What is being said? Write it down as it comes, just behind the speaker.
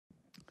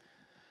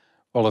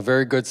Well, a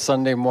very good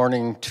Sunday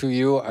morning to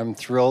you. I'm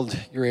thrilled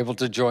you're able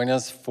to join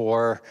us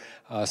for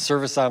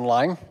service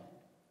online.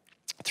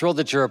 Thrilled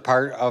that you're a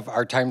part of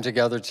our time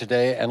together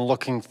today and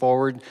looking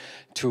forward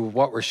to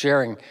what we're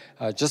sharing.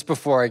 Just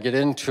before I get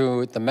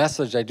into the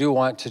message, I do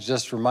want to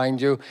just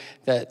remind you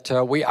that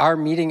we are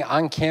meeting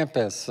on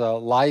campus,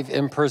 live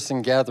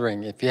in-person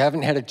gathering. If you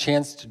haven't had a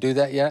chance to do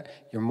that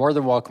yet, you're more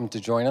than welcome to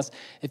join us.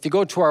 If you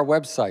go to our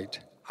website,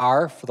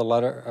 R for the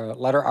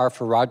letter R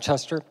for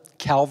Rochester,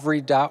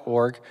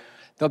 calvary.org,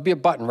 there'll be a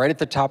button right at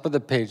the top of the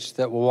page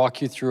that will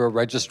walk you through a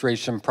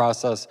registration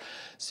process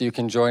so you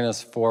can join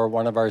us for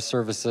one of our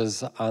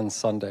services on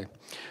Sunday.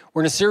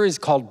 We're in a series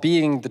called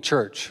Being the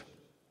Church.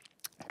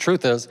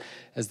 Truth is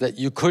that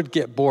you could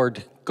get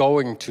bored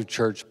going to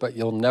church, but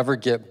you'll never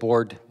get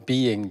bored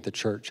being the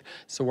church.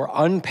 So we're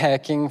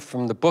unpacking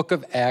from the book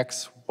of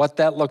Acts what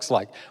that looks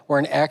like. We're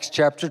in Acts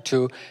chapter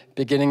 2,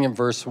 beginning in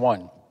verse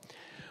 1.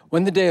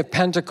 When the day of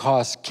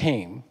Pentecost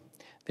came,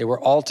 they were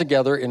all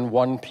together in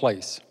one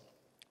place.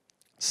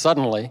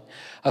 Suddenly,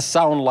 a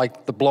sound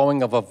like the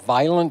blowing of a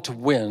violent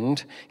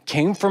wind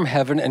came from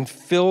heaven and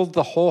filled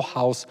the whole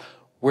house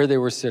where they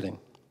were sitting.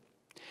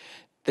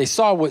 They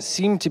saw what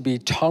seemed to be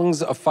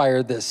tongues of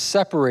fire that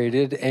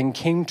separated and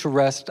came to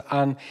rest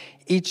on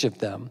each of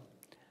them.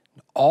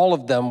 All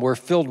of them were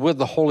filled with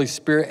the Holy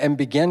Spirit and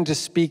began to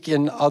speak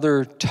in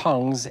other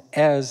tongues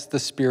as the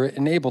Spirit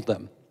enabled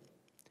them.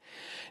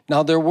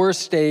 Now there were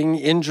staying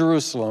in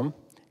Jerusalem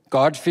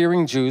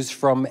God-fearing Jews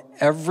from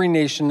every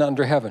nation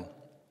under heaven.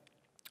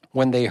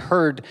 When they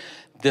heard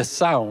this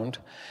sound,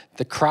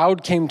 the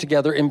crowd came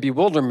together in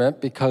bewilderment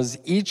because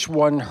each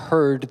one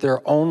heard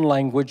their own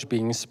language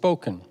being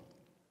spoken.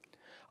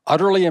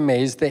 Utterly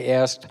amazed, they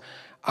asked,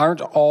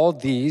 "Aren't all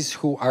these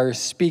who are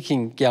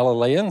speaking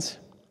Galileans?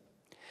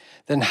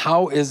 Then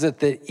how is it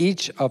that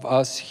each of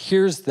us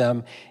hears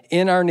them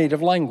in our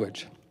native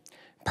language?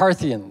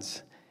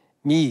 Parthians,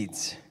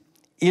 Medes,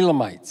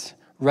 Elamites,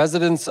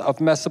 residents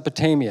of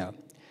Mesopotamia,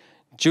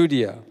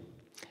 Judea,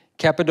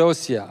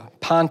 Cappadocia,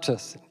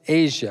 Pontus,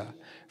 Asia,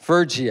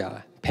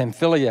 Phrygia,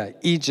 Pamphylia,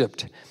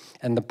 Egypt,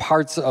 and the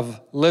parts of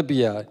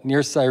Libya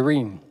near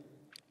Cyrene.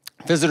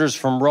 Visitors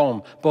from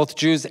Rome, both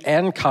Jews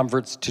and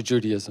converts to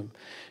Judaism,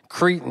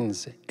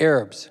 Cretans,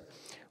 Arabs.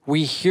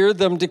 We hear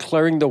them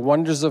declaring the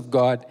wonders of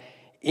God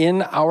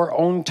in our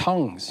own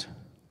tongues."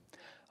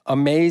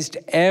 Amazed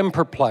and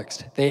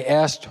perplexed, they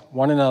asked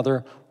one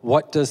another,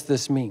 "What does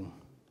this mean?"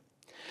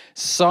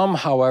 Some,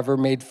 however,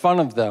 made fun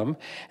of them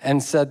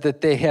and said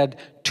that they had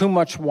too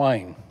much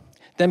wine.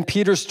 Then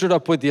Peter stood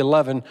up with the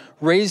 11,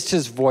 raised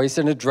his voice,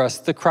 and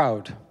addressed the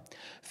crowd.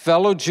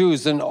 "Fellow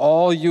Jews and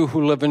all you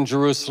who live in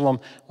Jerusalem,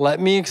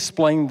 let me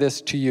explain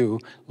this to you.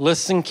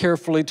 Listen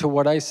carefully to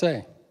what I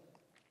say.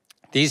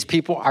 These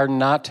people are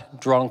not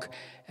drunk,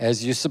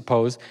 as you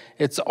suppose.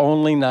 It's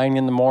only 9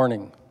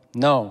 a.m.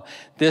 No,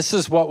 this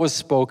is what was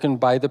spoken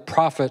by the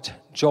prophet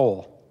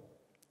Joel.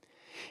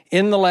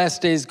 In the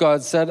last days,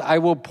 God said, I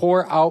will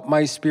pour out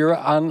my spirit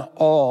on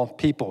all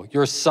people.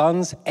 Your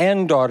sons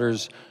and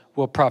daughters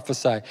will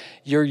prophesy.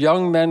 Your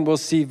young men will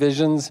see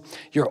visions.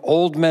 Your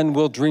old men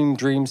will dream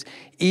dreams.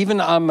 Even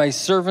on my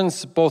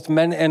servants, both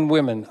men and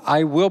women,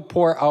 I will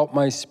pour out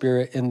my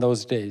spirit in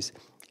those days,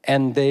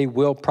 and they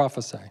will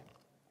prophesy."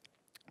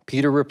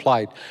 Peter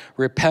replied,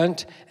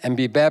 "Repent and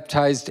be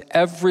baptized,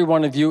 every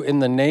one of you, in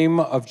the name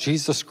of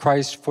Jesus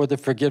Christ for the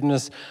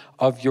forgiveness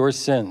of your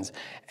sins,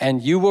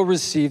 and you will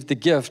receive the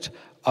gift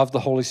of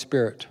the Holy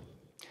Spirit.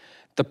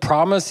 The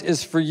promise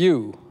is for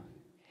you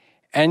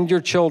and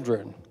your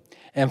children,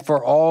 and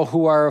for all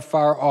who are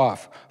afar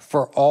off,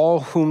 for all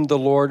whom the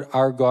Lord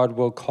our God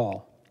will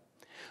call."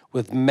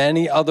 With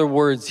many other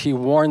words, he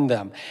warned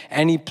them,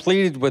 and he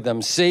pleaded with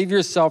them, "Save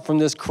yourself from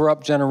this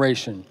corrupt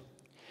generation."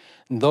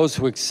 And those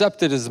who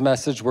accepted his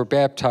message were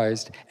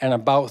baptized, and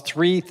about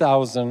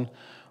 3,000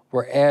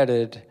 were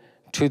added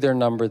to their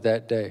number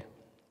that day.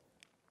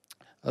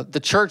 The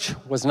church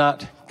was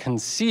not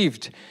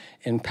conceived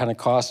in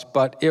Pentecost,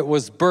 but it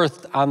was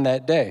birthed on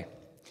that day.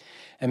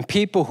 And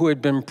people who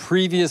had been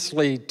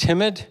previously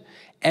timid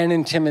and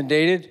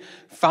intimidated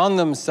found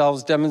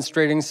themselves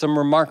demonstrating some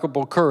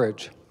remarkable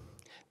courage.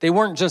 They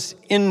weren't just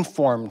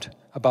informed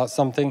about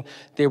something,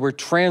 they were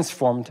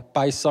transformed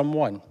by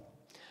someone.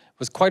 It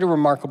was quite a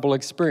remarkable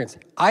experience.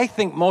 I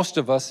think most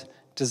of us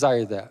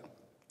desire that.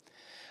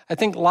 I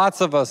think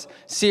lots of us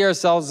see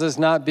ourselves as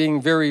not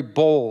being very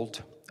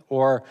bold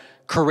or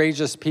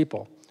courageous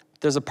people.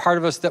 There's a part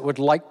of us that would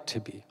like to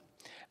be.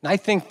 And I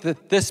think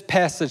that this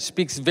passage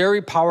speaks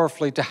very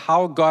powerfully to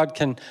how God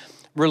can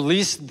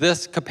release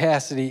this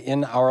capacity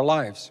in our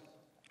lives.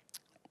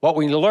 What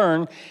we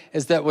learn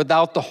is that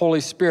without the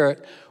Holy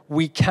Spirit,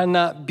 we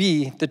cannot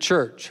be the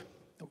church.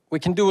 We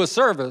can do a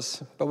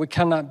service, but we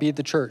cannot be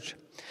the church.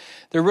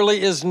 There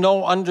really is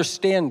no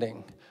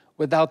understanding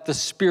without the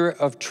Spirit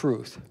of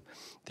truth.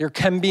 There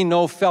can be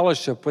no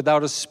fellowship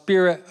without a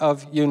spirit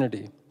of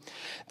unity.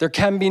 There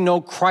can be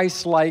no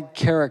Christ-like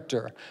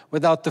character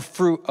without the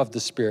fruit of the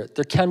Spirit.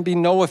 There can be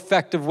no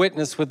effective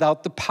witness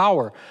without the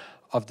power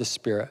of the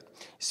Spirit.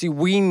 See,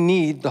 we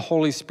need the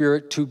Holy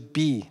Spirit to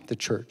be the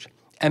church.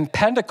 And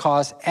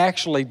Pentecost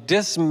actually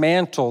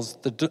dismantles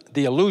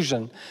the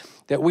illusion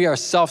that we are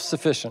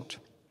self-sufficient.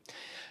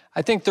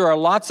 I think there are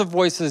lots of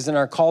voices in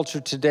our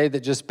culture today that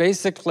just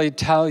basically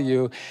tell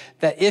you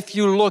that if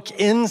you look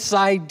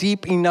inside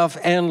deep enough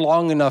and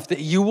long enough, that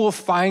you will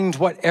find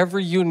whatever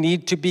you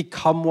need to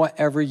become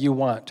whatever you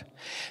want.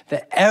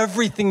 That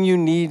everything you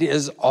need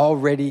is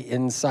already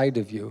inside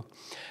of you.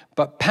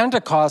 But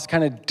Pentecost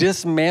kind of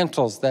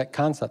dismantles that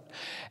concept.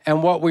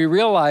 And what we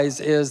realize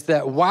is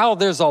that while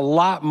there's a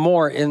lot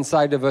more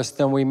inside of us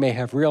than we may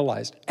have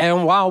realized,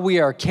 and while we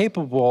are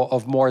capable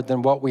of more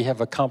than what we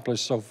have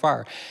accomplished so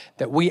far,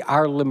 that we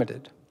are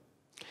limited.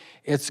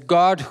 It's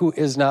God who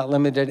is not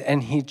limited,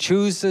 and he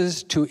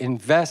chooses to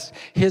invest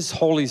his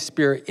Holy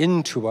Spirit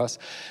into us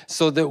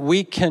so that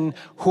we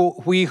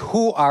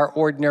who are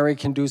ordinary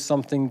can do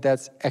something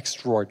that's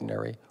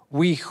extraordinary.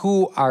 We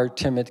who are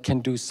timid can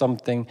do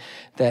something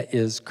that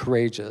is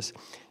courageous.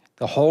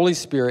 The Holy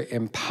Spirit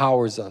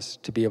empowers us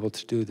to be able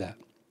to do that.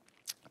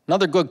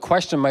 Another good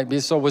question might be,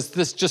 so was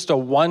this just a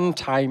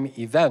one-time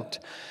event?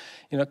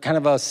 You know, kind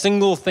of a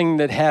single thing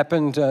that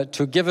happened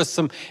to give us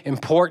some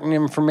important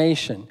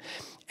information.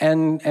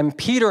 And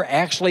Peter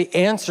actually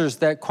answers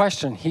that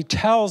question. He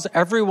tells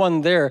everyone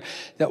there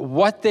that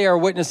what they are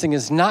witnessing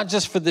is not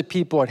just for the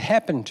people it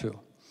happened to.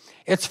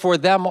 It's for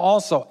them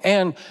also,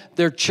 and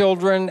their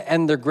children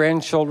and their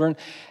grandchildren.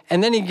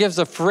 And then he gives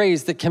a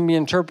phrase that can be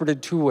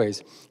interpreted two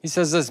ways. He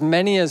says, as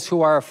many as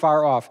who are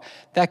far off.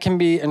 That can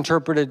be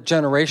interpreted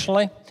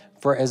generationally,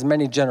 for as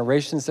many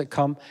generations that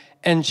come,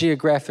 and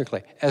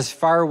geographically, as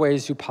far away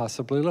as you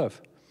possibly live.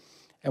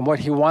 And what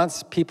he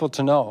wants people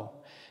to know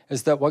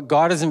is that what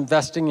God is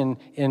investing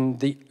in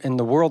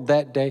the world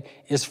that day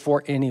is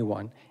for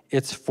anyone.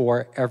 It's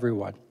for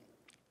everyone.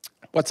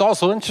 What's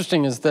also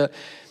interesting is that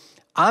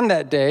on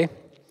that day,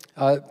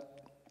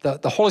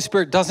 the Holy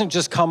Spirit doesn't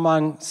just come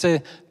on,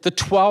 say, the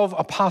 12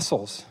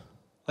 apostles.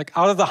 Like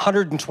out of the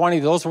 120,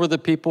 those were the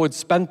people who had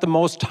spent the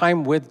most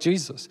time with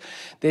Jesus.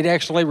 They'd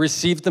actually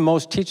received the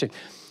most teaching.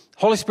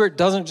 Holy Spirit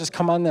doesn't just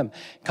come on them.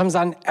 It comes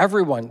on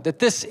everyone. That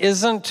this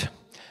isn't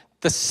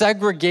the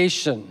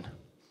segregation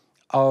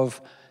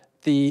of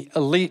the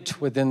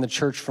elite within the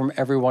church from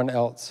everyone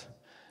else,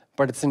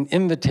 but it's an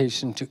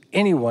invitation to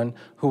anyone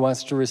who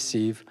wants to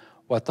receive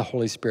what the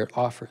Holy Spirit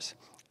offers.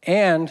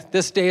 And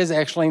this day is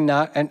actually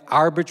not an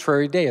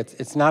arbitrary day.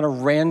 It's not a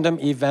random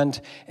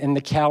event in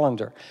the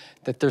calendar,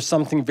 that there's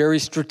something very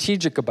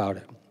strategic about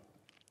it.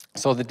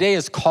 So the day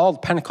is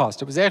called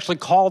Pentecost. It was actually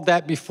called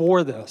that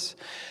before this.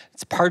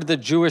 It's part of the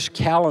Jewish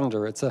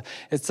calendar. It's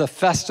a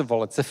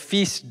festival. It's a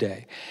feast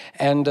day.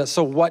 And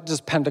so what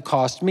does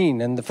Pentecost mean?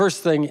 And the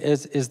first thing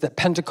is that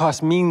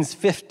Pentecost means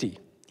 50.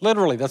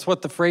 Literally, that's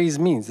what the phrase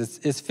means.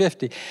 It's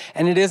 50.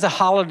 And it is a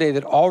holiday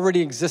that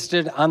already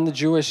existed on the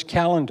Jewish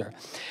calendar.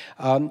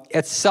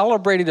 It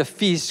celebrated a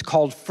feast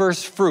called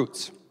First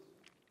Fruits.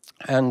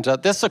 And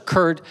this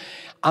occurred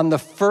on the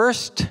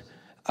first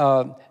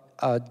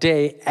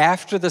day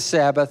after the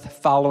Sabbath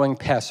following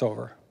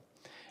Passover.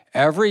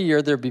 Every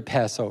year there'd be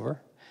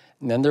Passover,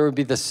 and then there would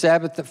be the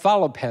Sabbath that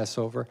followed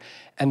Passover,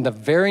 and the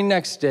very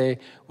next day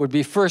would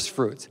be First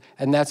Fruits.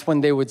 And that's when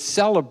they would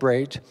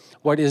celebrate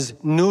what is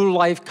new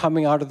life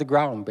coming out of the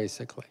ground,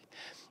 basically.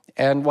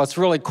 And what's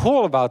really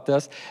cool about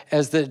this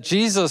is that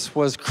Jesus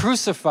was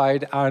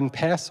crucified on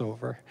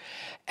Passover.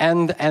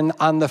 And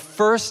on the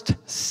first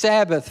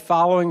Sabbath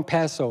following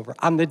Passover,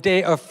 on the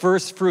day of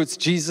First Fruits,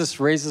 Jesus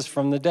raises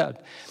from the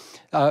dead.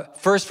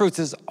 First Fruits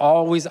is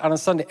always on a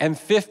Sunday. And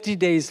 50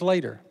 days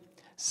later,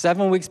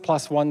 7 weeks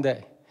plus 1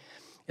 day,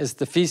 is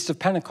the Feast of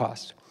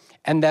Pentecost.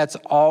 And that's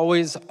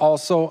always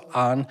also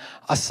on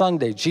a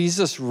Sunday.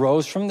 Jesus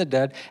rose from the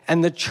dead,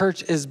 and the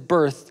church is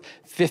birthed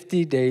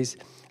 50 days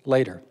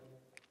later.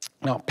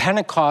 Now,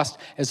 Pentecost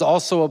is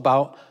also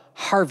about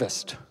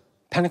harvest.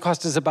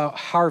 Pentecost is about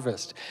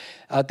harvest.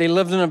 They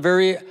lived in a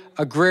very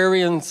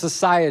agrarian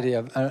society,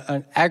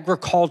 an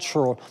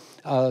agricultural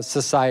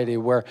society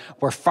where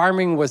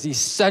farming was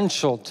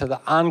essential to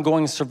the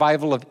ongoing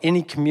survival of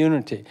any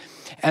community.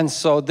 And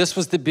so this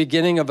was the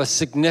beginning of a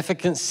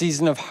significant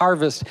season of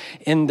harvest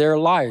in their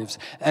lives.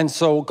 And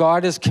so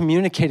God is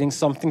communicating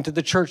something to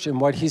the church, and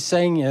what he's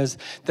saying is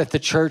that the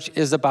church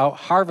is about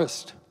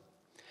harvest.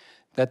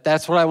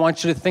 That's what I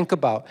want you to think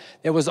about.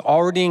 It was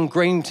already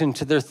ingrained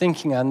into their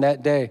thinking on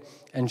that day.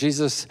 And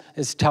Jesus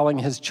is telling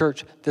his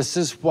church, this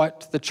is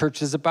what the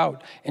church is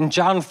about. In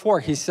John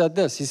 4, he said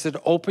this. He said,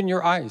 open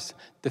your eyes.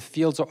 The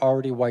fields are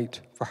already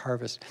white for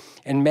harvest.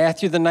 In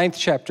Matthew, the 9th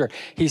chapter,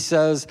 he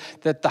says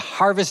that the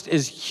harvest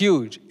is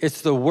huge.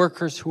 It's the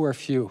workers who are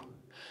few.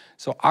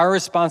 So our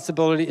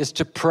responsibility is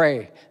to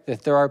pray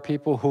that there are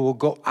people who will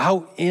go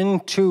out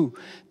into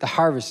the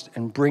harvest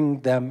and bring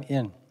them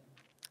in.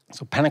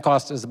 So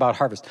Pentecost is about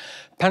harvest.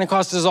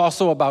 Pentecost is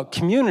also about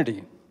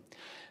community.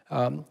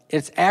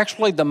 It's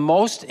actually the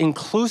most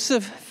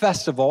inclusive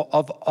festival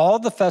of all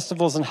the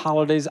festivals and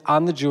holidays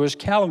on the Jewish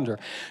calendar.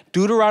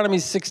 Deuteronomy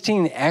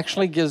 16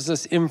 actually gives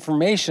us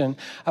information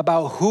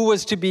about who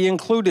was to be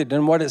included.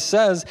 And what it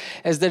says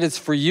is that it's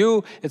for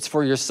you, it's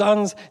for your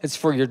sons, it's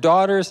for your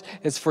daughters,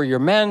 it's for your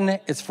men,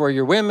 it's for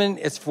your women,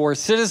 it's for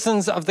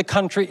citizens of the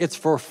country, it's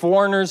for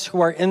foreigners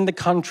who are in the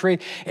country.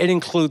 It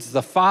includes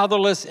the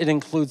fatherless, it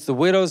includes the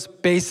widows.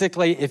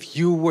 Basically, if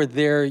you were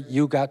there,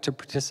 you got to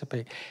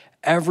participate.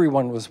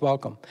 Everyone was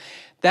welcome.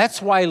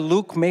 That's why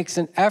Luke makes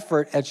an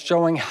effort at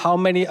showing how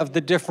many of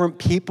the different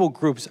people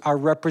groups are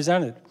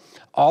represented.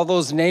 All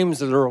those names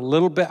that are a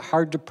little bit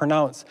hard to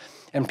pronounce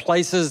and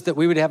places that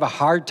we would have a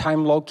hard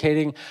time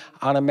locating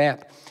on a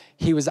map.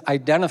 He was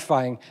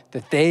identifying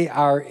that they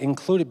are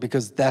included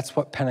because that's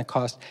what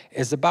Pentecost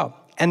is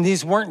about. And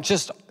these weren't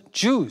just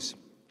Jews.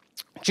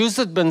 Jews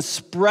had been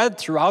spread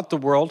throughout the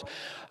world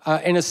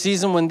in a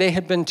season when they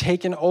had been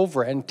taken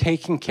over and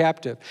taken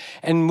captive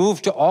and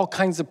moved to all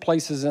kinds of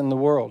places in the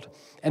world.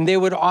 And they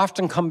would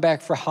often come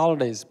back for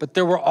holidays. But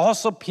there were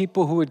also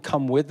people who would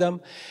come with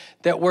them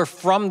that were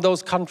from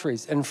those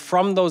countries and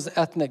from those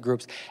ethnic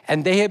groups.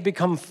 And they had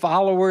become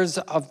followers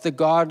of the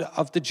God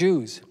of the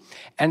Jews.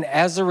 And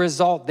as a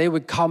result, they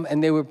would come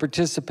and they would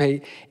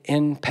participate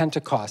in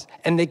Pentecost.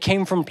 And they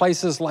came from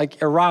places like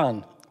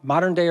Iran,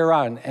 modern-day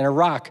Iran, and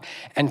Iraq,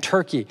 and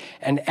Turkey,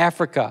 and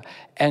Africa,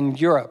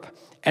 and Europe.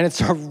 And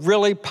it's a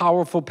really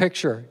powerful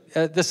picture.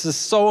 This is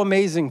so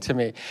amazing to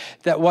me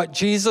that what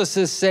Jesus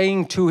is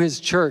saying to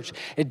his church,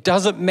 it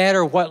doesn't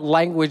matter what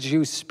language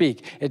you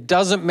speak. It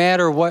doesn't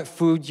matter what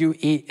food you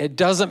eat. It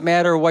doesn't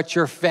matter what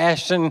your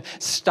fashion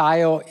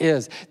style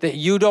is, that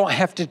you don't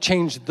have to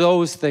change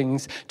those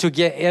things to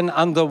get in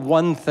on the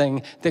one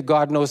thing that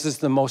God knows is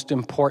the most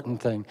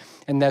important thing,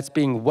 and that's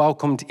being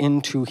welcomed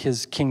into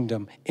his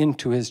kingdom,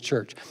 into his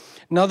church.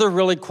 Another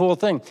really cool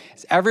thing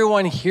is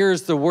everyone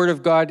hears the word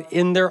of God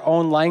in their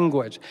own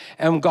language.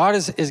 And God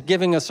is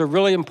giving us a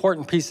really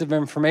important piece of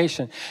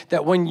information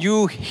that when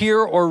you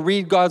hear or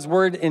read God's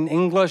word in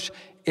English,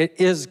 it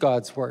is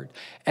God's word.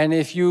 And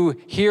if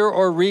you hear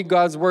or read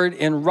God's word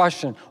in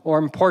Russian or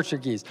in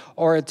Portuguese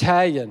or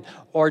Italian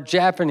or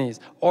Japanese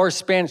or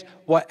Spanish,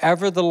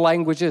 whatever the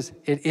language is,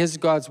 it is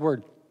God's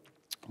word.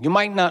 You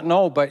might not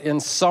know, but in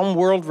some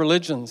world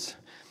religions,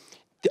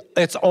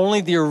 it's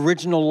only the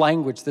original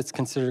language that's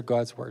considered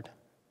God's word.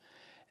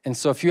 And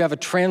so if you have a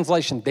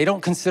translation, they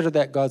don't consider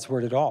that God's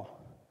word at all.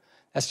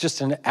 That's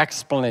just an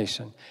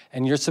explanation.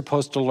 And you're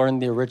supposed to learn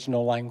the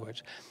original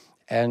language.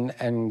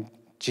 And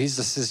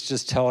Jesus is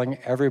just telling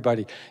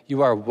everybody,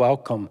 you are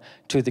welcome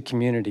to the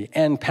community.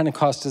 And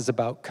Pentecost is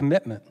about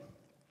commitment.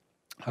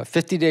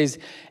 50 days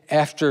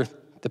after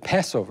the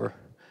Passover,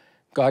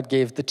 God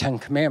gave the 10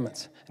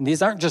 Commandments. And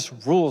these aren't just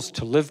rules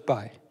to live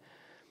by.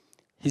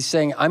 He's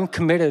saying, I'm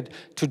committed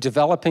to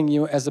developing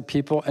you as a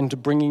people and to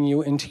bringing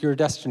you into your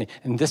destiny.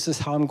 And this is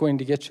how I'm going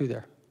to get you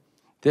there.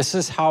 This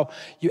is how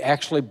you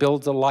actually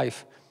build a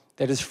life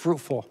that is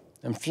fruitful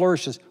and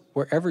flourishes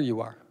wherever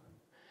you are.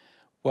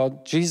 Well,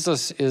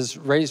 Jesus is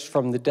raised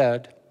from the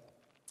dead,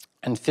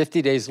 and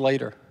 50 days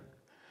later,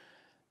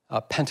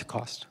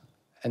 Pentecost.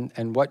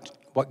 And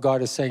what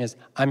God is saying is,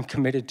 I'm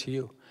committed to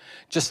you.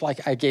 Just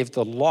like I gave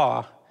the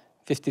law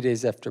 50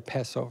 days after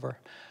Passover,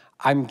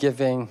 I'm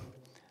giving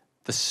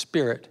the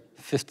Spirit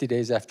 50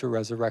 days after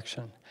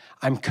resurrection.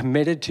 I'm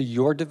committed to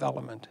your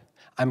development.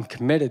 I'm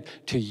committed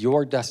to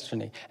your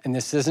destiny. And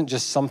this isn't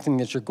just something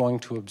that you're going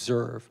to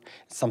observe.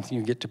 It's something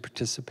you get to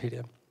participate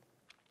in.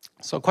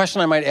 So a question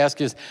I might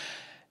ask is,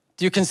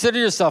 do you consider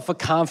yourself a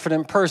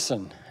confident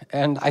person?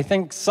 And I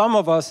think some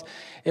of us,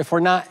 if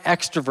we're not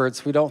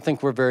extroverts, we don't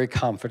think we're very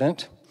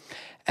confident.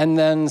 And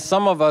then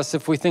some of us,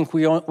 if we think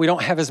we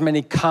don't have as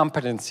many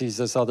competencies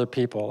as other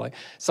people. Like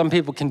some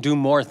people can do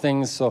more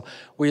things, so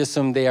we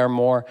assume they are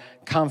more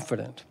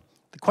confident.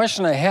 The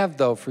question I have,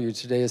 though, for you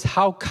today is,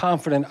 how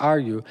confident are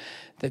you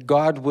that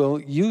God will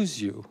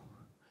use you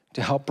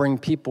to help bring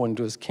people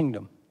into his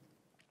kingdom?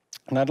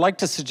 And I'd like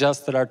to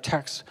suggest that our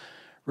text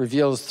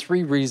reveals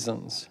 3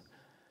 reasons,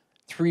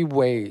 3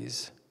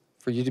 ways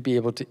for you to be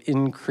able to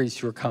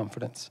increase your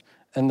confidence.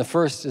 And the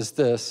first is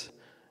this: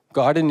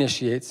 God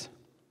initiates,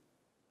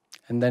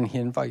 and then he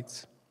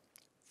invites.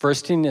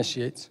 First he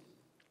initiates,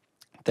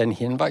 then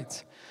he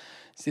invites.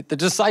 See, the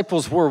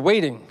disciples were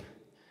waiting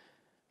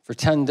for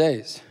 10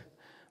 days,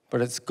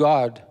 but it's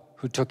God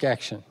who took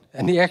action.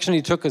 And the action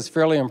he took is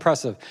fairly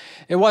impressive.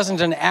 It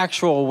wasn't an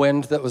actual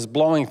wind that was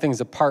blowing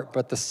things apart,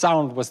 but the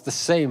sound was the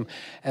same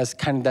as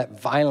kind of that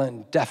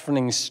violent,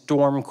 deafening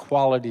storm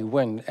quality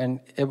wind.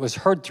 And it was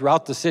heard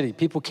throughout the city.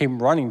 People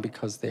came running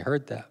because they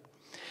heard that.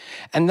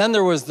 And then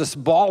there was this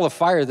ball of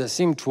fire that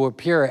seemed to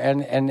appear,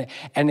 and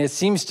it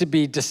seems to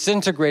be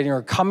disintegrating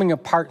or coming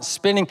apart and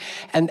spinning,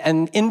 and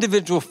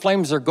individual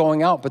flames are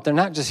going out, but they're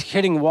not just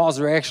hitting walls,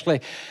 they're actually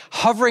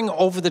hovering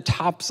over the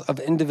tops of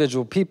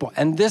individual people.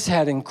 And this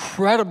had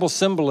incredible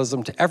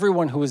symbolism to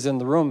everyone who was in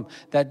the room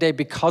that day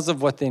because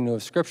of what they knew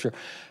of Scripture.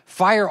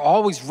 Fire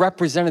always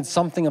represented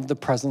something of the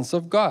presence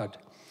of God.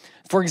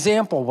 For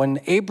example, when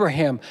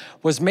Abraham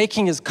was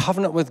making his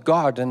covenant with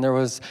God and there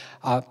was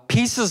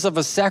pieces of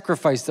a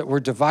sacrifice that were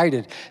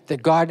divided,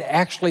 that God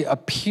actually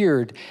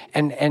appeared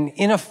and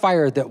in a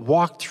fire that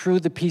walked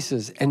through the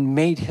pieces and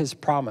made his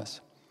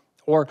promise.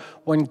 Or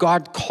when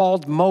God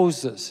called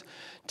Moses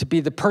to be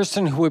the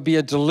person who would be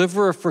a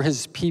deliverer for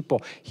his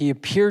people, he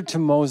appeared to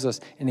Moses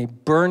in a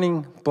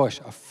burning bush,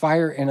 a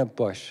fire in a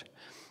bush.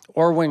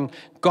 Or when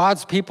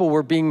God's people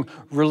were being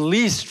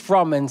released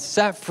from and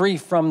set free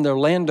from their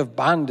land of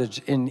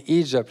bondage in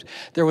Egypt,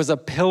 there was a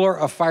pillar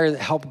of fire that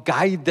helped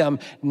guide them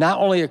not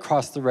only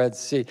across the Red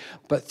Sea,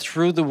 but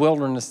through the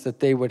wilderness that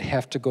they would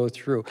have to go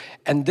through.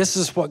 And this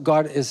is what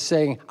God is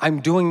saying. I'm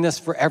doing this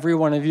for every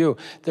one of you.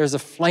 There's a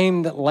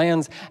flame that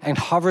lands and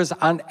hovers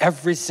on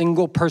every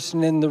single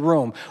person in the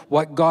room.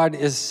 What God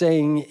is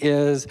saying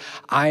is,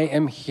 I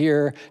am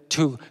here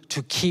to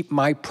keep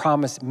my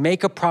promise,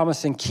 make a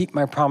promise and keep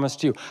my promise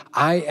to you.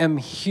 I am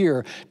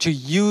here to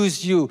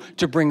use you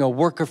to bring a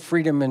work of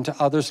freedom into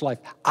others' life.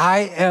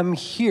 I am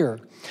here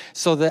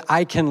so that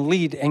I can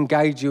lead and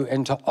guide you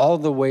into all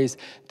the ways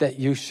that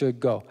you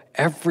should go.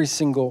 Every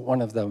single one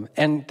of them.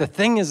 And the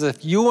thing is,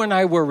 if you and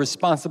I were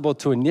responsible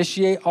to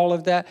initiate all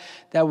of that,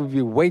 that would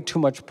be way too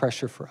much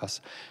pressure for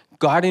us.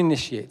 God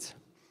initiates,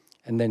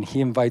 and then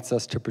he invites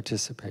us to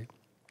participate.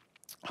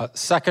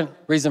 Second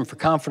reason for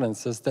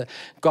confidence is that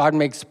God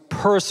makes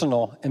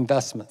personal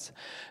investments.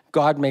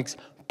 God makes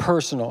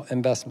personal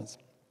investments.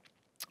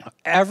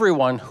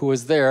 Everyone who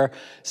was there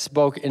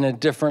spoke in a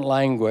different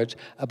language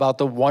about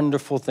the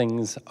wonderful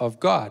things of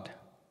God.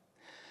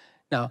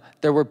 Now,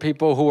 there were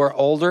people who were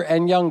older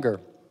and younger.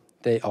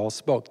 They all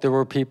spoke. There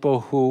were people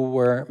who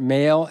were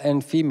male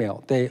and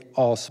female. They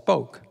all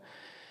spoke.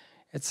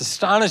 It's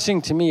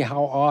astonishing to me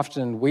how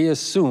often we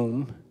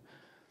assume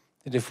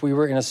that if we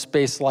were in a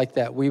space like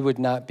that, we would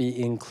not be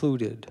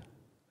included,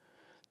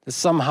 that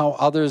somehow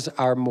others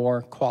are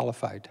more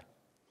qualified.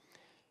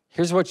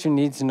 Here's what you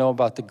need to know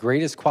about the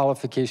greatest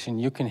qualification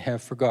you can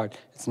have for God.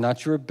 It's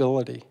not your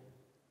ability.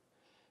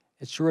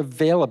 It's your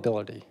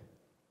availability.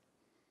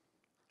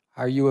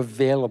 Are you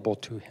available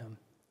to him?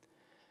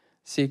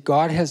 See,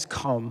 God has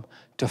come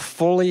to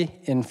fully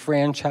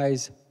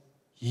enfranchise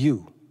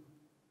you.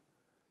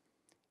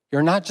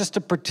 You're not just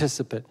a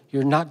participant.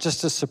 You're not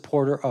just a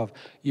supporter of.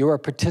 You're a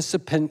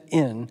participant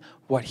in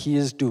what he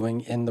is doing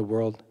in the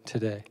world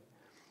today.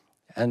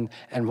 And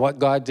what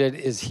God did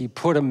is he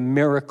put a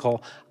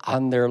miracle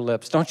on their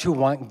lips. Don't you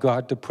want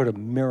God to put a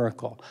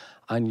miracle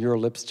on your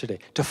lips today?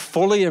 To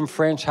fully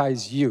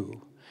enfranchise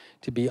you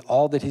to be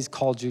all that he's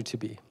called you to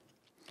be.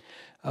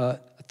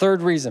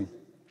 Third reason,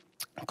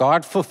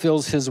 God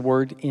fulfills his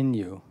word in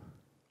you.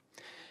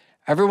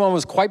 Everyone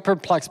was quite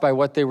perplexed by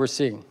what they were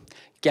seeing.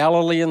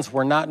 Galileans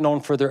were not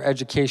known for their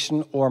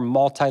education or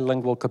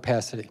multilingual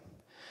capacity.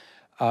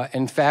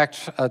 In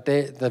fact,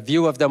 the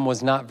view of them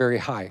was not very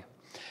high.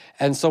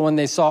 And so when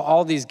they saw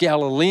all these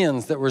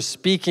Galileans that were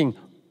speaking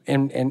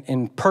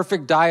in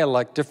perfect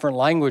dialect, different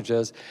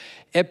languages,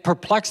 it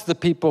perplexed the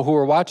people who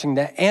were watching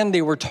that, and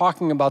they were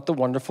talking about the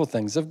wonderful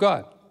things of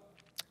God.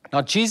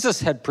 Now, Jesus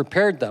had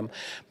prepared them,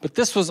 but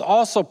this was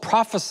also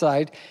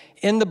prophesied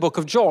in the book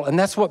of Joel, and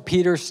that's what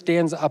Peter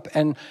stands up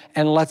and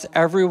lets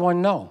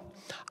everyone know.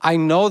 I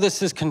know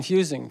this is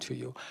confusing to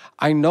you.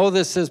 I know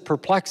this is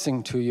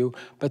perplexing to you,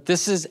 but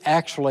this is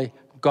actually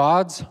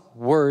God's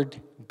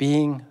word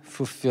being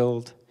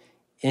fulfilled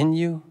in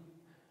you,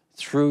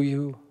 through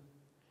you,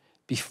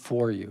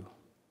 before you.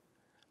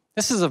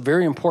 This is a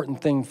very important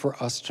thing for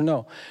us to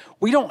know.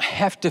 We don't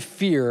have to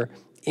fear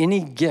any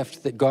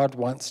gift that God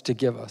wants to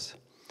give us.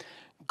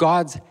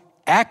 God's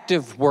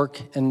active work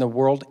in the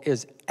world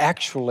is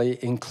actually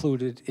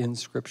included in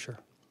Scripture.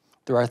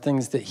 There are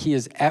things that he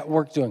is at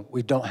work doing.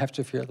 We don't have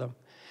to fear them.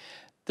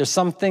 There's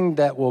something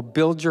that will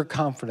build your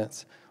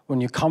confidence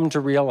when you come to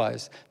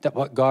realize that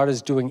what God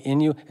is doing in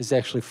you is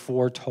actually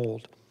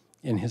foretold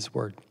in his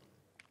word.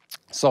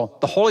 So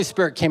the Holy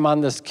Spirit came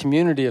on this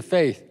community of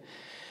faith.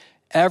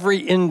 Every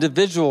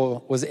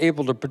individual was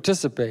able to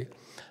participate.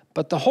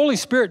 But the Holy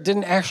Spirit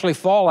didn't actually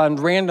fall on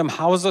random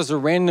houses or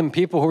random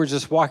people who were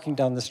just walking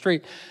down the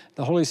street.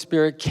 The Holy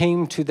Spirit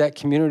came to that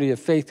community of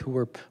faith who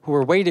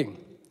were waiting,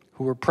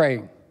 who were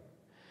praying.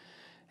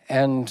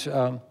 And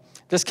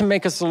this can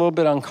make us a little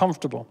bit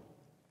uncomfortable.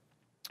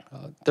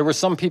 There were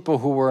some people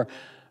who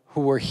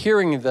were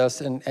hearing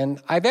this,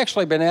 and I've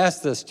actually been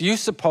asked this. Do you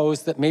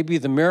suppose that maybe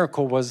the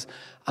miracle was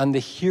on the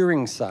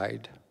hearing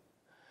side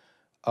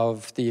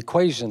of the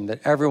equation,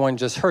 that everyone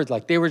just heard?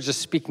 Like they were just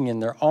speaking in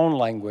their own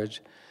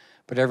language,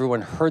 but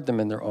everyone heard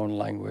them in their own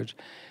language.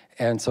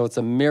 And so it's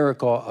a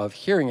miracle of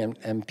hearing.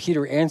 And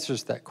Peter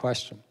answers that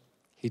question.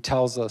 He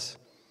tells us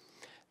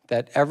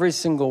that every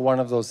single one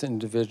of those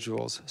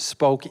individuals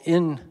spoke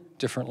in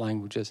different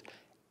languages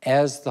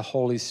as the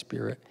Holy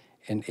Spirit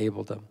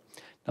enabled them.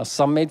 Now,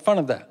 some made fun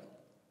of that.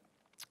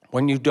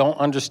 When you don't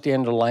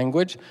understand a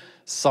language,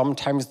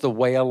 sometimes the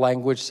way a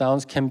language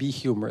sounds can be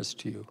humorous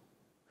to you.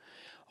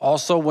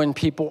 Also, when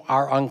people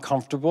are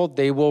uncomfortable,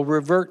 they will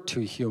revert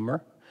to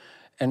humor.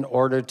 in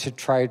order to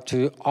try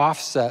to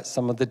offset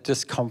some of the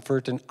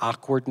discomfort and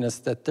awkwardness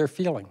that they're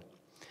feeling.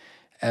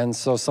 And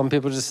so some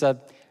people just said,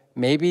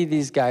 maybe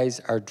these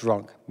guys are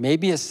drunk.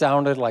 Maybe it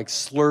sounded like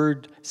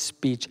slurred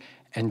speech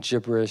and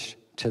gibberish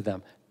to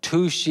them.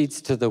 Two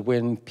sheets to the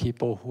wind,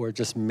 people who are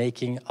just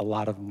making a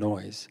lot of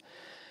noise.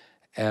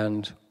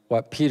 And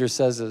what Peter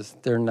says is,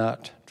 they're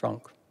not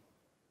drunk.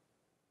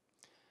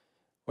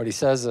 What he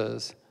says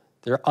is,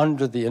 they're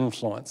under the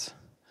influence,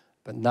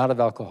 but not of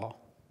alcohol.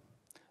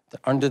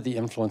 They're under the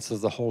influence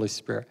of the Holy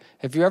Spirit.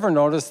 Have you ever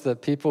noticed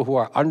that people who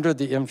are under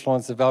the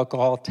influence of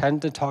alcohol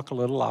tend to talk a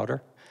little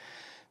louder?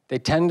 They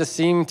tend to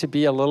seem to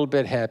be a little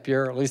bit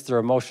happier, at least their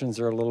emotions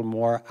are a little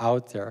more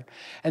out there.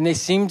 And they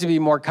seem to be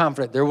more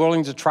confident. They're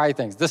willing to try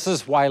things. This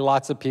is why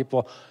lots of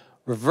people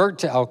revert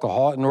to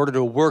alcohol in order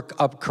to work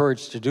up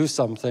courage to do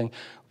something.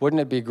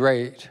 Wouldn't it be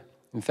great?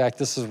 In fact,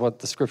 this is what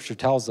the scripture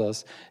tells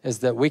us, is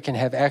that we can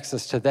have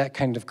access to that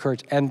kind of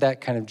courage and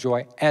that kind of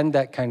joy and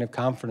that kind of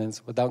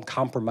confidence without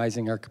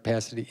compromising our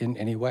capacity in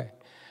any way,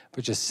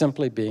 but just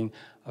simply being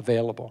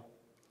available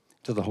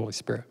to the Holy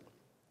Spirit.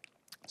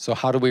 So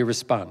how do we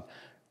respond?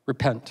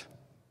 Repent.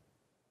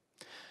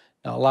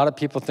 Now, a lot of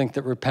people think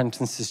that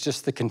repentance is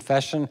just the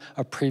confession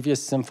of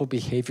previous sinful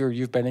behavior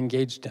you've been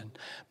engaged in.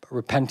 But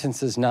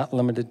repentance is not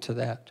limited to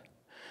that.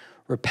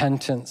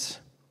 Repentance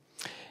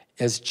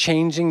is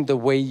changing the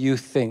way you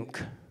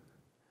think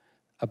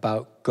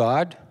about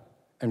God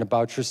and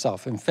about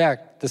yourself. In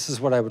fact, this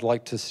is what I would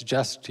like to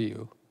suggest to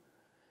you.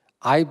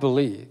 I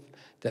believe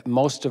that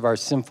most of our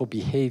sinful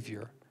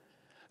behavior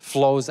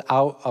flows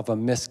out of a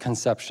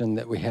misconception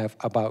that we have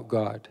about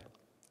God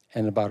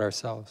and about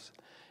ourselves.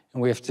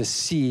 And we have to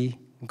see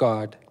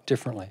God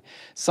differently.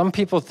 Some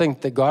people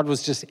think that God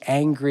was just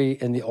angry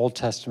in the Old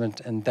Testament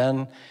and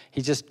then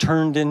he just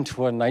turned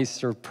into a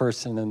nicer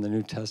person in the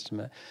New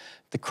Testament.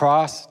 The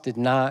cross did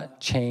not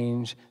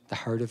change the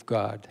heart of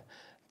God.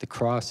 The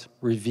cross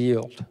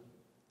revealed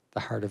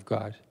the heart of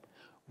God.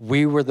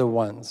 We were the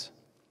ones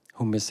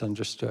who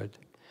misunderstood.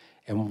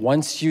 And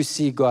once you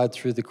see God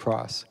through the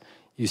cross,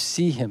 you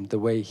see him the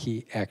way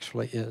he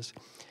actually is.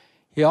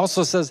 He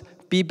also says,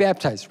 be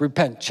baptized,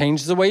 repent,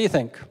 change the way you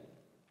think,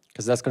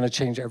 because that's going to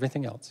change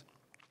everything else.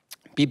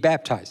 Be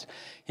baptized.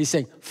 He's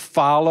saying,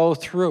 follow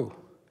through.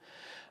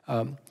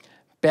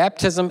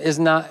 Baptism is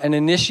not an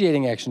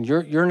initiating action.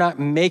 You're not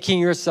making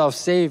yourself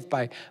saved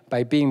by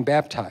being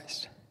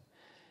baptized.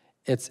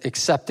 It's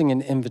accepting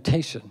an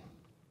invitation.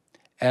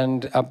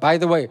 And by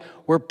the way,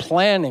 we're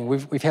planning.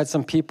 We've had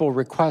some people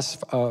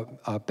request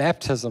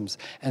baptisms,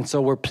 and so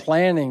we're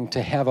planning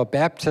to have a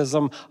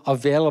baptism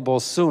available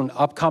soon,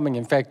 upcoming.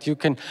 In fact, you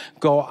can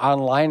go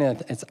online,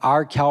 and it's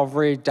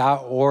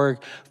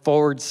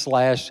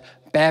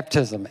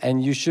ourcalvary.org/baptism,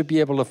 and you should be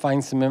able to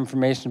find some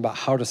information about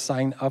how to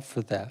sign up for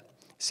that.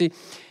 See,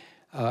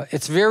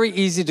 it's very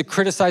easy to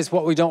criticize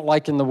what we don't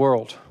like in the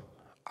world.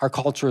 Our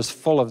culture is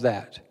full of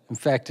that. In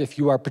fact, if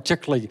you are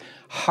particularly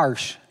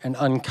harsh and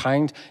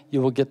unkind,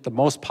 you will get the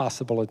most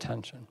possible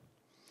attention.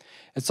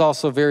 It's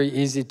also very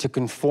easy to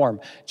conform.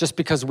 Just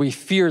because we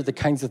fear the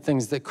kinds of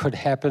things that could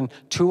happen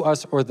to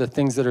us or the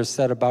things that are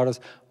said about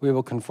us, we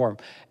will conform.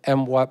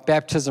 And what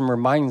baptism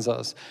reminds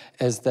us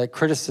is that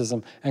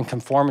criticism and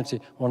conformity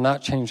will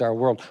not change our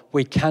world.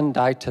 We can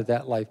die to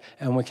that life,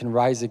 and we can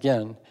rise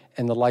again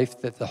in the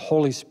life that the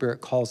Holy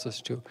Spirit calls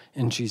us to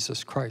in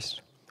Jesus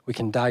Christ. We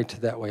can die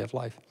to that way of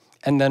life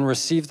and then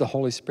receive the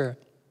Holy Spirit.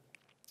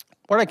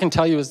 What I can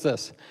tell you is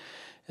this,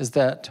 is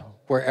that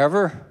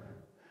wherever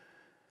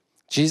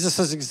Jesus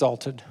is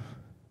exalted,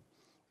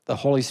 the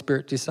Holy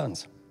Spirit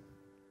descends.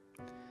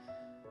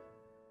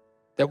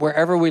 That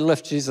wherever we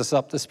lift Jesus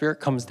up, the Spirit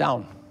comes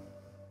down.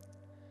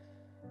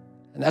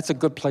 And that's a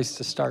good place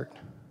to start.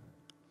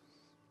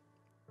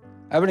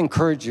 I would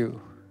encourage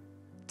you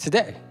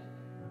today,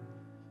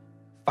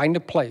 find a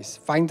place,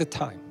 find a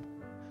time,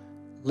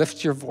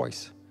 lift your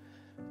voice,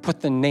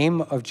 put the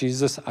name of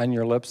Jesus on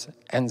your lips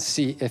and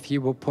see if he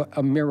will put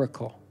a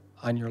miracle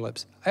on your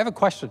lips. I have a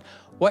question.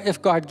 What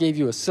if God gave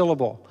you a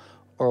syllable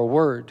or a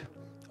word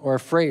or a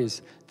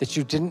phrase that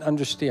you didn't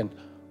understand?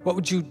 What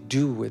would you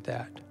do with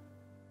that?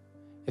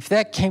 If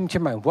that came to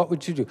your mind, what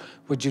would you do?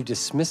 Would you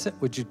dismiss it?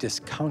 Would you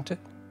discount it?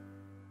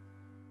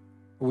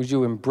 Or would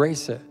you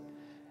embrace it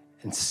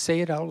and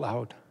say it out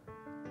loud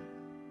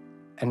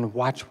and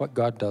watch what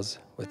God does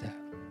with that?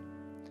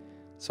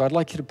 So I'd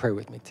like you to pray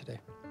with me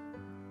today.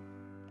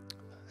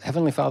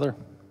 Heavenly Father,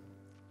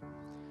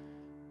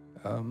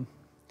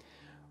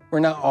 we're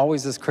not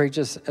always as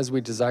courageous as we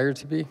desire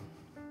to be.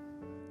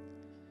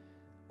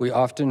 We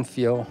often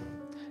feel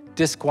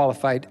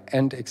disqualified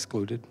and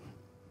excluded.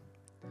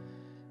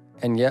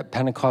 And yet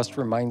Pentecost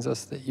reminds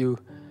us that you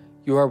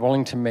are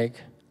willing to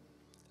make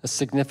a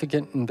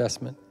significant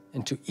investment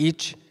into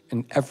each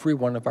and every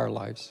one of our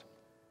lives.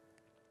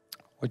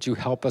 Would you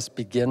help us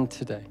begin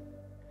today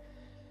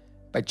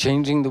by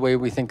changing the way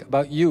we think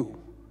about you,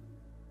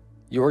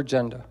 your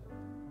agenda,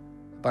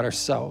 about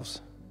ourselves.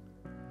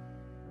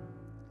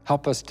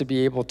 Help us to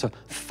be able to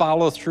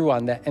follow through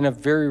on that in a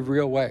very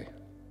real way.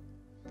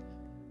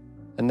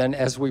 And then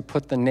as we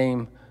put the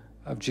name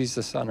of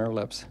Jesus on our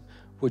lips,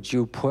 would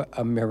you put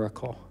a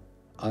miracle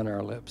on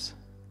our lips?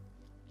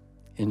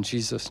 In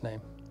Jesus'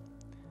 name,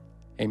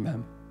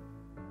 amen.